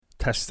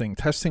Testing,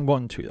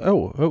 1, 2.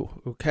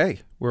 Okay.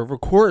 We're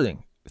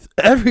recording.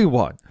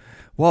 Everyone,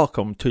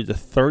 welcome to the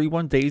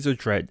 31 Days of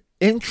Dread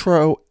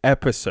intro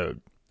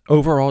episode.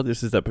 Overall,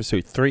 this is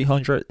episode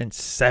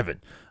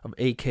 307 of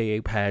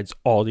AKA Pad's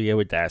Audio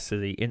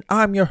Audacity, and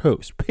I'm your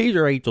host,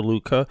 Peter A.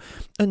 DeLuca,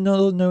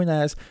 another known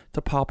as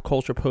the Pop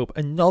Culture Pope,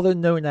 another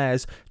known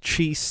as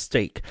Cheese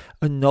Steak,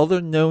 another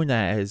known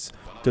as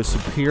the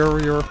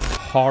superior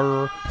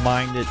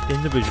horror-minded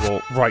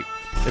individual. Right,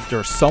 if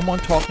there's someone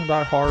talking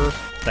about horror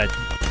that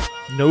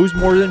knows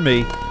more than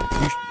me,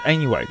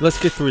 anyway,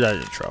 let's get through that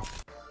intro.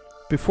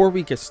 Before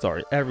we get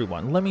started,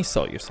 everyone, let me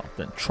sell you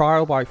something.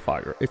 Trial by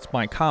Fire. It's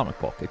my comic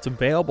book. It's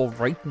available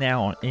right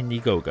now on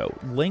Indiegogo.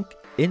 Link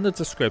in the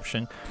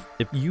description.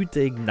 If you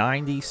dig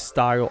 90s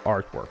style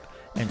artwork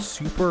and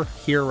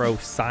superhero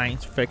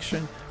science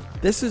fiction,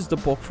 this is the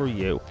book for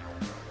you.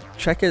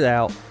 Check it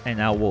out,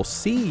 and I will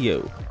see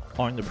you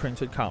on the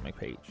printed comic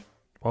page.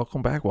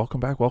 Welcome back.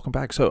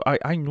 So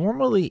I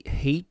normally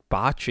hate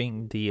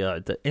botching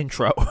the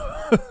intro.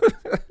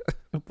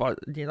 But,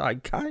 I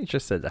kind of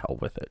just said the hell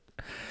with it.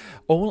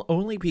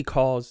 Only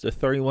because the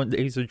 31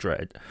 Days of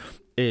Dread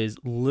is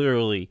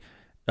literally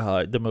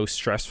the most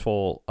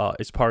stressful,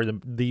 it's part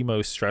of the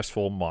most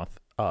stressful month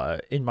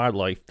in my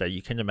life that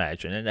you can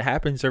imagine. And it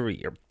happens every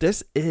year.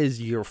 This is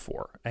year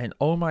 4. And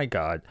oh my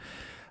God,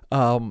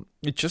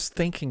 just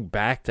thinking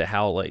back to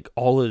how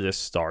all of this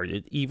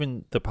started,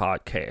 even the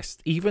podcast,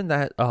 even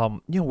that,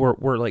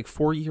 we're like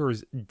 4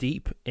 years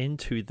deep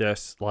into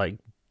this,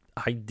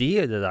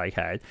 idea that I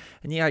had,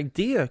 and the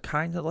idea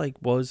kind of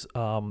was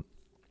the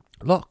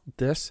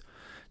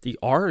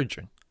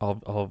origin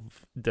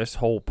of this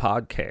whole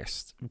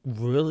podcast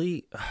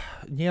really,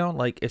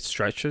 it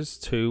stretches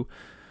to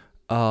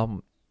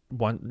one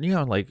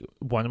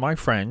of my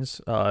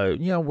friends.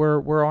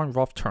 We're on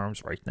rough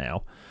terms right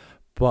now,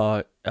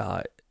 but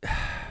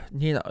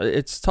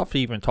it's tough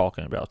even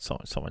talking about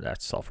some of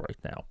that stuff right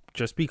now,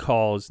 just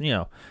because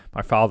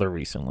my father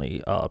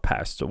recently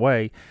passed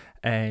away.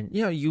 And,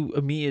 you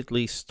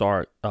immediately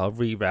start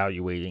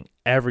reevaluating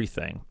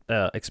everything,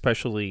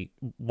 especially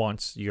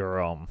once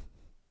you're,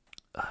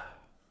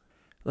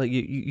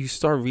 you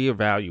start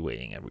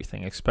reevaluating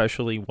everything,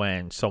 especially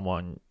when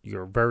someone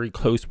you're very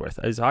close with,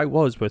 as I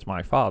was with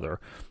my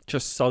father,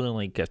 just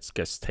suddenly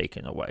gets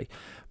taken away.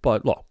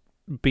 But look,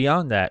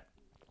 beyond that,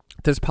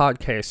 this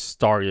podcast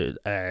started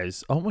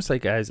as almost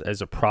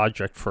as a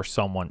project for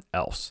someone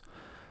else.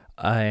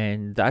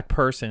 And that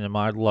person in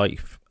my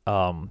life,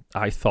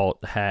 I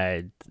thought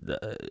had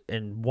a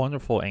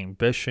wonderful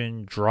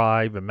ambition,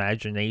 drive,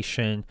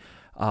 imagination,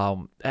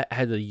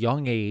 at a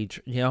young age,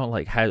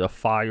 had a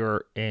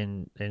fire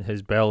in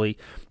his belly,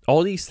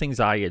 all these things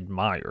I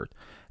admired.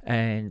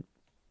 And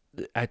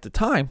at the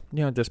time,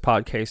 this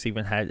podcast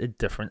even had a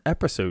different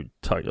episode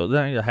title,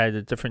 then it had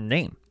a different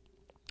name.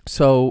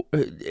 So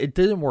it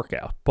didn't work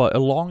out, but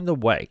along the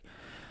way,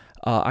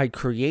 I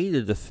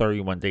created the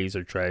 31 Days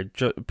of Dread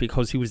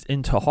because he was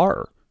into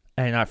horror.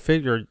 And I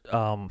figured,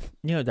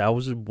 that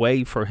was a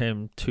way for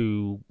him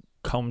to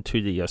come to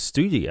the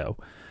studio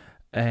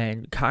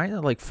and kind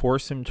of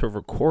force him to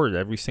record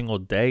every single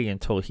day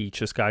until he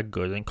just got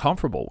good and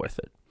comfortable with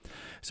it.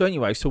 So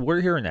anyway, so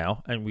we're here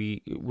now, and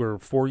we're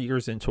 4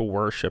 years into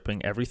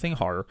worshiping everything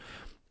horror.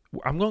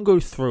 I'm going to go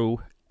through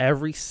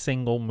every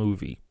single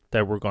movie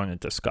that we're going to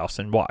discuss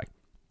and why.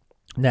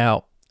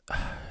 Now,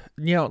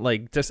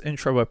 this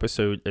intro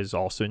episode is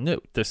also new.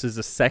 This is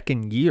the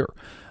second year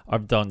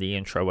I've done the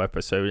intro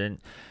episode,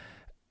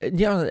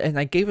 and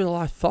I gave it a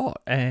lot of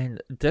thought, and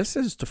this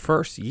is the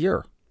first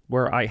year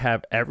where I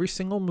have every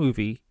single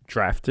movie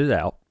drafted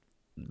out,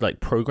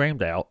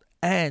 programmed out,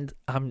 and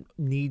I'm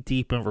knee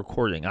deep in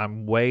recording.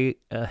 I'm way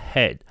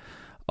ahead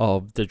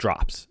of the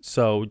drops,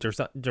 so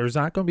there's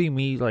not going to be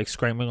me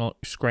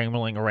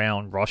scrambling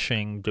around,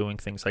 rushing, doing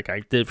things like I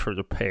did for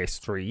the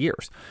past 3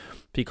 years,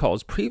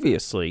 because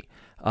previously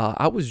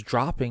I was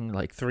dropping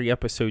 3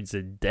 episodes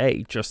a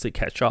day just to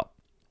catch up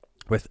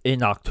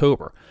within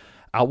October.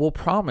 I will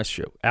promise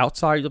you,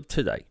 outside of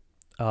today,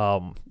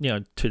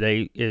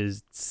 today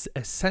is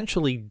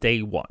essentially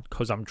day 1,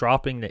 because I'm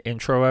dropping the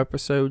intro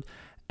episode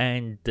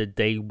and the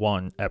day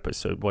 1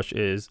 episode, which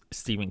is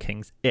Stephen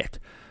King's It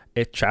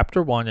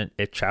Chapter 1 and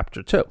It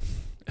Chapter 2.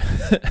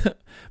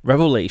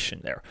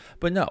 Revelation there.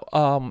 But no,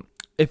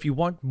 if you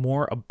want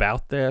more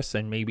about this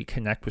and maybe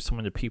connect with some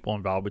of the people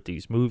involved with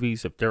these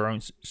movies, if they're on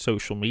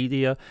social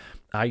media,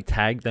 I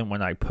tag them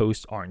when I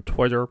post on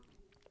Twitter.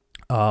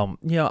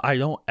 I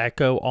don't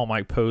echo all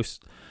my posts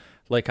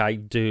like I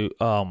do,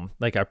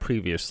 like I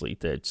previously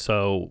did.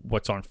 So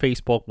what's on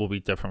Facebook will be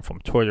different from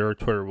Twitter.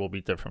 Twitter will be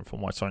different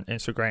from what's on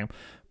Instagram.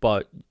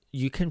 But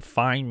you can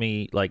find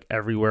me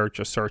everywhere.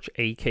 Just search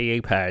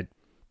AKA Pad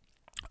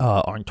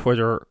on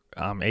Twitter,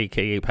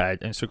 AKA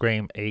Pad,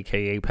 Instagram,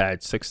 AKA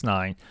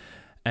Pad69.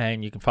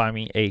 And you can find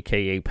me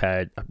AKA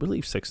Pad, I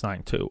believe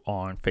 692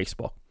 on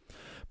Facebook.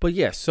 But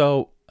yeah,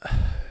 so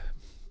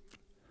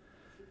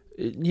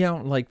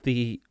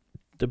the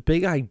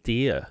big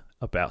idea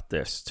about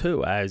this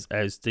too, as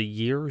the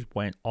years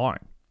went on,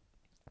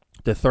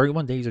 the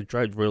 31 Days of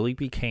Dread really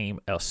became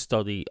a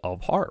study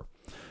of horror.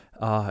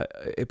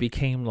 It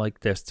became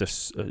like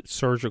this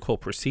surgical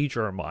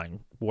procedure of mine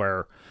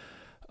where,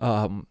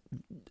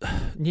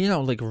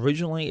 like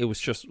originally it was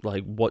just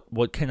like,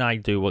 what can I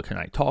do? What can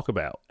I talk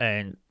about?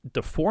 And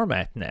the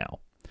format now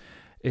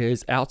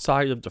is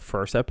outside of the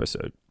first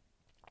episode.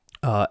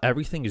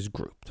 Everything is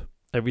grouped.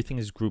 Everything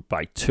is grouped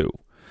by 2.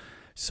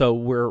 So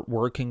we're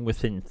working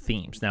within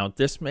themes. Now,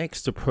 this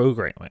makes the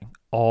programming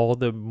all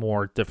the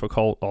more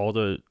difficult, all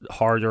the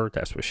harder.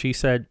 That's what she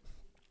said.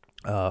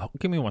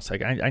 Give me 1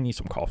 second. I need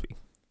some coffee.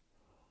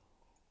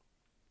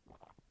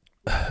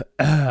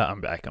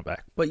 I'm back.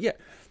 But yeah,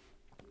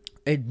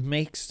 it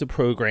makes the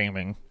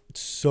programming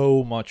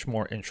so much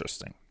more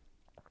interesting.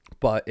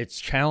 But it's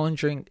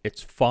challenging.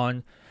 It's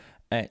fun.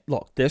 And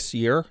look, this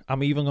year,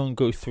 I'm even going to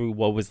go through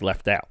what was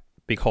left out,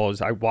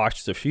 because I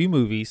watched a few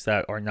movies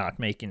that are not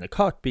making the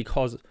cut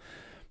because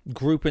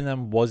grouping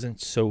them wasn't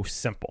so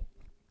simple.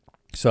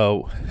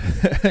 So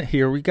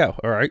here we go.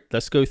 All right,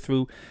 let's go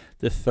through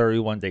the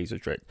 31 Days of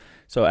Dread.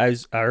 So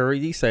as I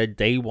already said,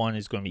 day 1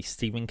 is going to be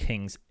Stephen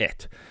King's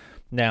It.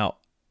 Now,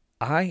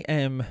 I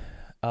am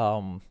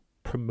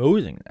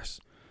promoting this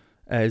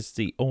as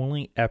the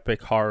only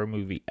epic horror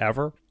movie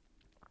ever.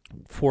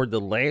 For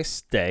the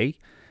last day,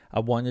 I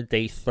wanted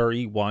day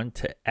 31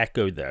 to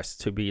echo this,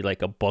 to be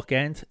like a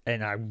bookend,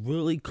 and I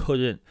really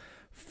couldn't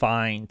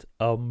find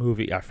a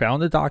movie. I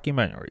found a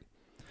documentary,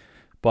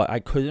 but I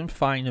couldn't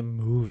find a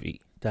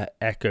movie that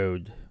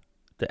echoed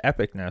the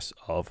epicness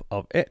of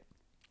It.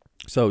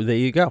 So there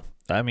you go.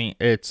 I mean,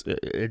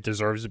 it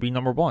deserves to be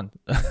number 1.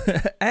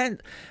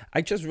 And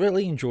I just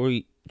really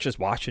enjoy just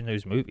watching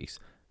those movies.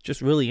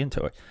 Just really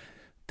into it.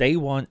 Day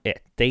 1,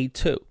 It. Day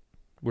 2,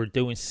 we're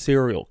doing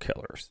Serial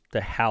Killers,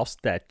 The House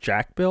That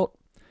Jack Built.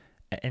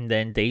 And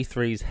then day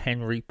 3 is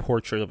Henry,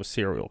 Portrait of a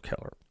Serial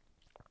Killer.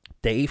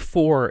 Day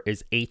 4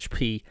 is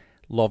H.P.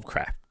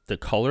 Lovecraft, The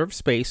Color of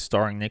Space,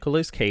 starring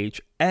Nicolas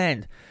Cage,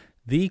 and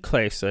the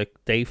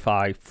classic Day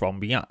 5,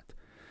 From Beyond.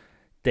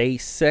 Day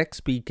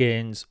 6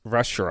 begins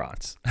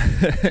restaurants.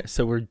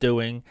 So we're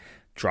doing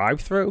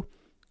Drive-Thru,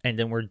 and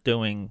then we're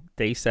doing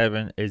day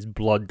 7 is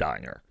Blood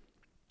Diner.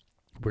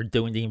 We're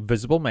doing The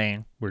Invisible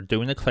Man. We're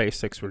doing the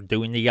classics. We're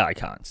doing the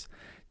icons.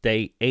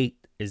 Day 8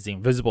 is The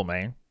Invisible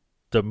Man,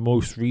 the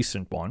most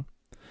recent one,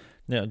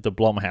 the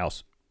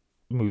Blumhouse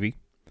movie.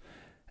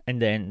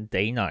 And then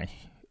day 9,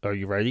 are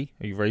you ready?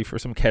 Are you ready for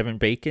some Kevin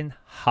Bacon?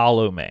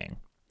 Hollow Man.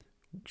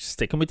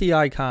 Sticking with the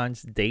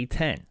icons. Day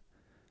 10,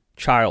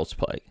 Child's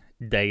Play.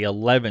 Day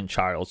 11,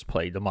 Child's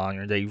Play, the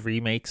modern day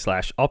remake /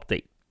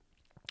 update.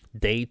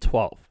 Day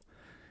 12.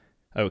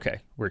 Okay,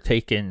 we're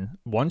taking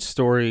one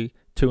story,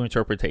 2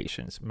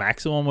 interpretations.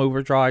 Maximum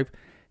Overdrive.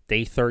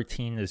 Day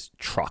 13 is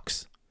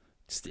Trucks.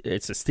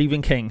 It's a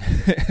Stephen King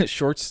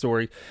short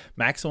story,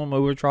 Maximum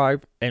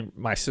Overdrive, and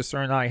my sister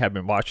and I have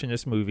been watching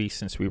this movie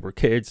since we were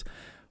kids.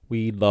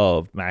 We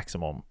love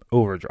Maximum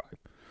Overdrive.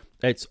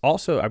 It's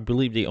also, I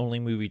believe, the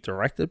only movie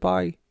directed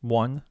by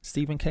one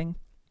Stephen King.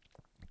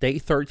 Day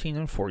 13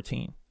 and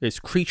 14 is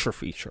Creature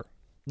Feature.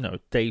 No,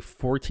 day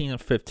 14 and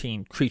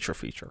 15, Creature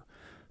Feature.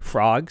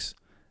 Frogs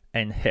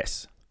and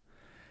Hiss.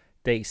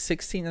 Day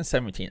 16 and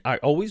 17, I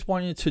always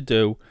wanted to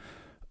do,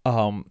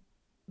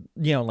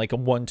 like a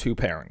 1-2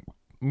 pairing.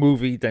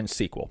 Movie, then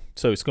sequel.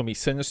 So it's going to be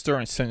Sinister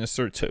and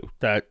Sinister 2.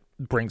 That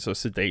brings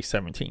us to day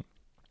 17.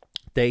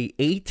 Day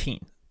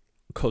 18,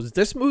 because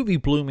this movie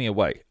blew me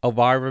away.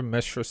 Elvira,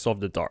 Mistress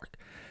of the Dark.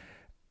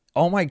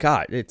 Oh my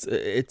God,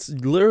 it's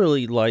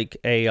literally like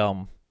a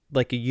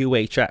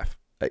UHF.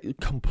 I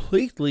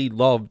completely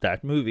loved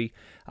that movie.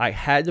 I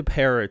had to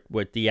pair it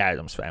with The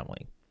Addams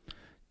Family.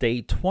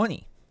 Day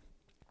 20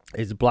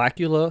 is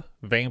Blackula,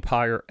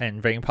 Vampire, and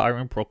Vampire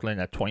in Brooklyn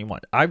at 21.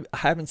 I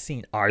haven't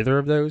seen either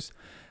of those.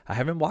 I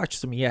haven't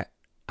watched them yet.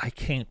 I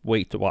can't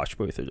wait to watch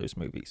both of those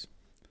movies.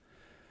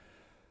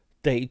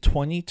 Day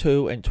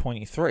 22 and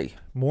 23,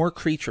 more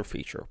Creature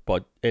Feature,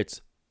 but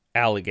it's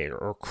alligator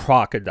or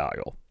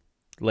crocodile.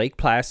 Lake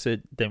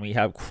Placid, then we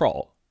have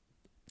Crawl.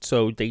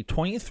 So day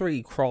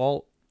 23,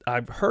 Crawl,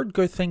 I've heard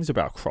good things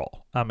about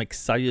Crawl. I'm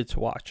excited to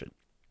watch it.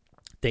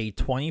 Day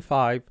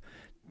 25,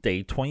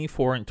 day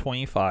 24 and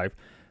 25,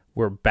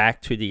 we're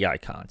back to the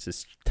icons.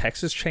 It's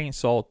Texas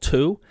Chainsaw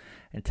 2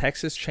 and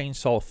Texas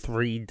Chainsaw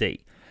 3D.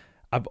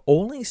 I've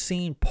only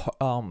seen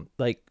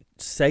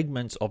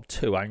segments of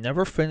 2. I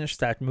never finished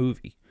that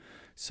movie.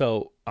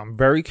 So I'm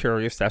very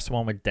curious. That's the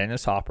one with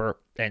Dennis Hopper.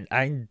 And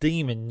I didn't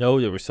even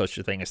know there was such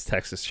a thing as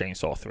Texas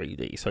Chainsaw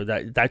 3D. So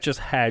that just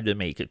had to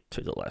make it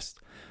to the list.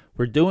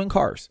 We're doing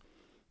Cars.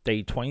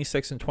 Day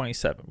 26 and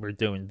 27. We're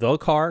doing The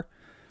Car.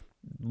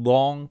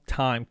 Long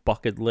time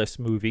bucket list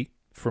movie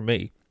for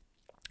me.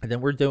 And then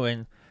we're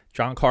doing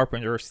John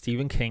Carpenter,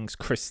 Stephen King's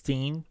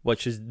Christine,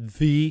 which is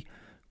the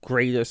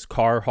greatest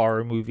car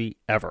horror movie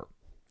ever.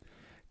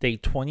 Day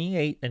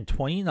 28 and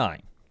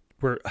 29,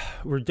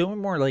 we're doing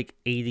more like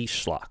 80s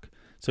schlock.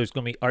 So it's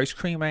going to be Ice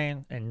Cream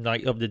Man and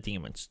Night of the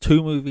Demons.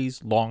 2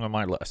 movies long on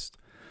my list.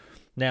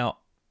 Now,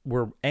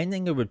 we're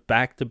ending it with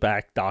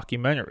back-to-back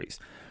documentaries.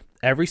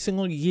 Every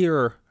single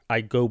year,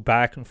 I go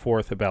back and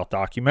forth about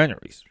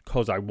documentaries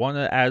because I want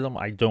to add them,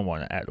 I don't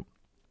want to add them.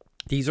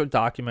 These are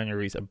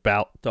documentaries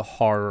about the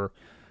horror,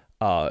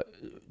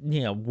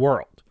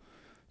 world.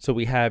 So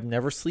we have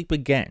Never Sleep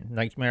Again,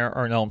 Nightmare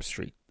on Elm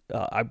Street.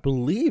 I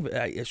believe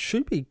it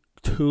should be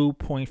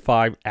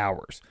 2.5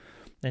 hours.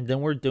 And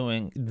then we're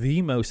doing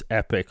the most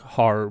epic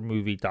horror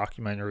movie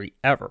documentary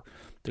ever,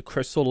 The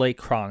Crystal Lake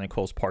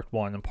Chronicles Part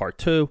 1 and Part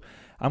 2.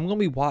 I'm going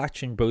to be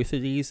watching both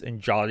of these and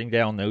jotting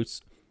down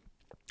notes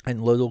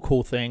and little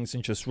cool things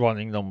and just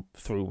running them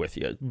through with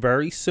you.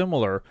 Very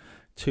similar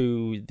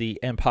to the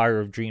Empire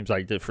of Dreams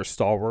I did for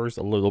Star Wars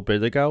a little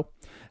bit ago.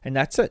 And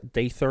that's it.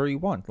 Day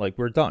 31. Like,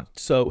 we're done.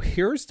 So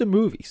here's the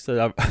movies that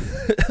I've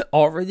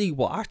already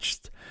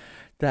watched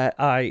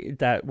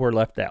that were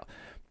left out.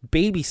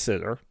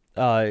 Babysitter.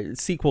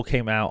 Sequel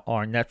came out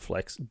on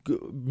Netflix.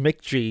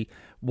 Mick G,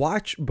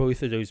 watch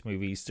both of those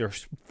movies. They're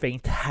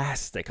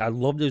fantastic. I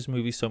love those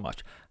movies so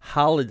much.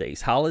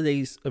 Holidays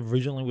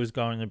originally was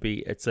going to be,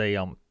 it's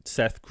a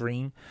Seth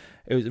Green.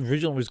 It was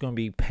originally was going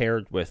to be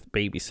paired with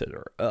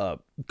Babysitter.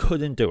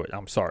 Couldn't do it.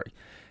 I'm sorry.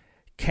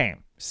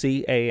 Cam,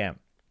 CAM.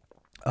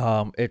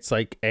 It's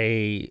like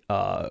a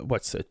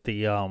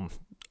the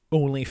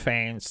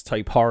OnlyFans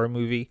type horror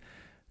movie.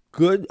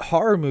 Good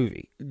horror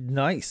movie.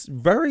 Nice.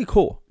 Very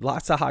cool.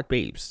 Lots of hot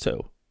babes,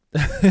 too.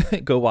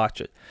 Go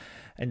watch it.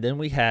 And then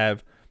we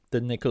have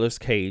the Nicolas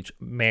Cage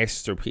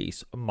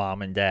masterpiece,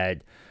 Mom and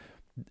Dad.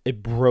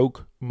 It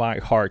broke my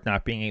heart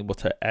not being able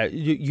to...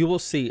 You will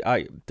see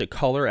the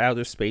color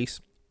Outer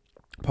Space,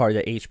 part of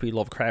the H.P.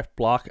 Lovecraft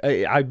block.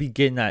 I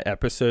begin that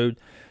episode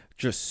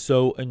just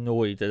so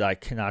annoyed that I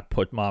cannot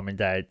put Mom and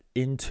Dad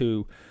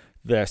into...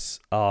 this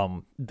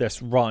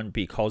run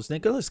because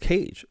Nicolas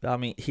Cage, I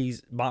mean,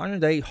 he's modern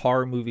day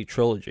horror movie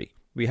trilogy.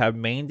 We have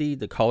Mandy,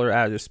 The Color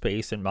Out of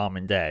Space, and Mom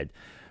and Dad.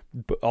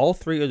 But all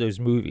three of those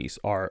movies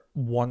are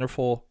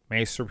wonderful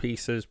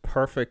masterpieces,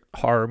 perfect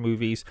horror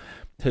movies.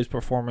 His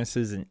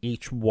performances in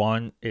each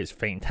one is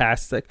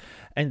fantastic.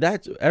 And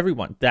that's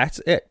everyone. That's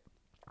it.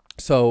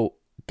 So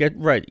get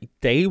ready.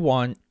 Day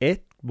 1,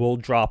 it will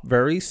drop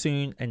very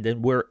soon. And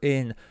then we're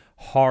in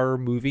horror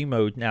movie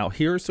mode. Now,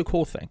 here's the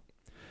cool thing.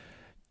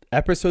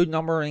 Episode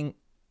numbering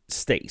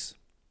stays,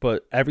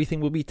 but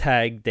everything will be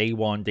tagged day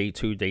 1, day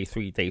 2, day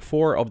 3, day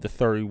 4 of the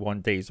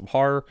 31 days of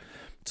horror.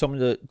 Some of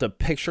the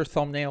picture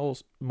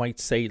thumbnails might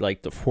say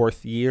like the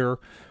 4th year,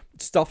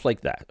 stuff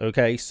like that.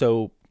 Okay,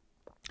 so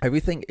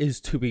everything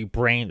is to be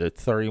branded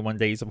 31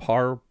 days of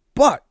horror,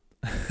 but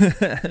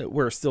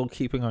we're still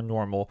keeping a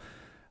normal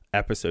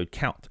episode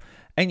count.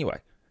 Anyway,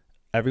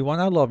 everyone,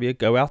 I love you.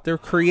 Go out there,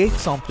 create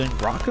something,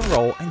 rock and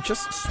roll, and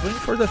just swing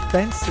for the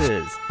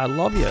fences. I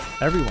love you,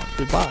 everyone.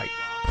 Goodbye.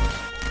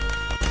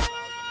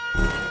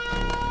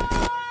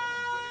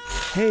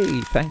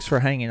 Hey, thanks for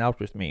hanging out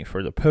with me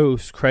for the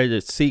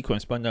post-credit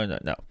sequence, but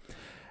no.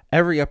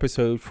 Every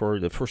episode for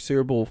the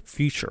foreseeable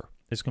future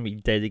is going to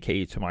be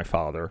dedicated to my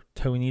father,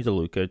 Tony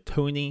DeLuca,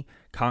 Tony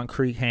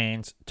Concrete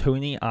Hands,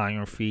 Tony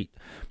Iron Feet.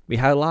 We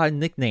had a lot of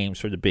nicknames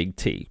for the Big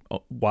T.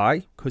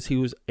 Why? Because he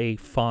was a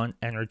fun,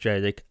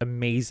 energetic,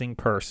 amazing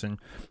person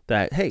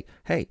that, hey,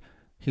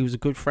 he was a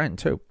good friend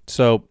too.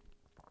 So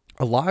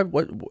a lot of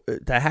what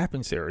that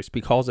happens there is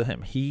because of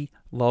him. He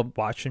loved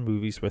watching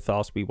movies with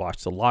us. We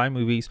watched a lot of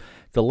movies.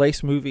 The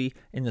last movie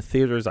in the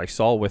theaters I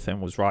saw with him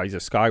was Rise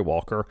of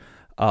Skywalker.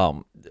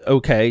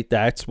 Okay,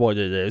 that's what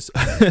it is.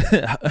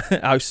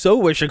 I so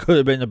wish it could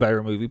have been a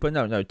better movie, but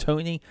no,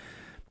 Tony,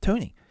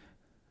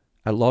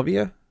 I love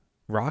you,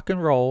 rock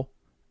and roll,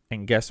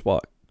 and guess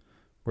what?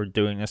 We're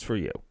doing this for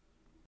you.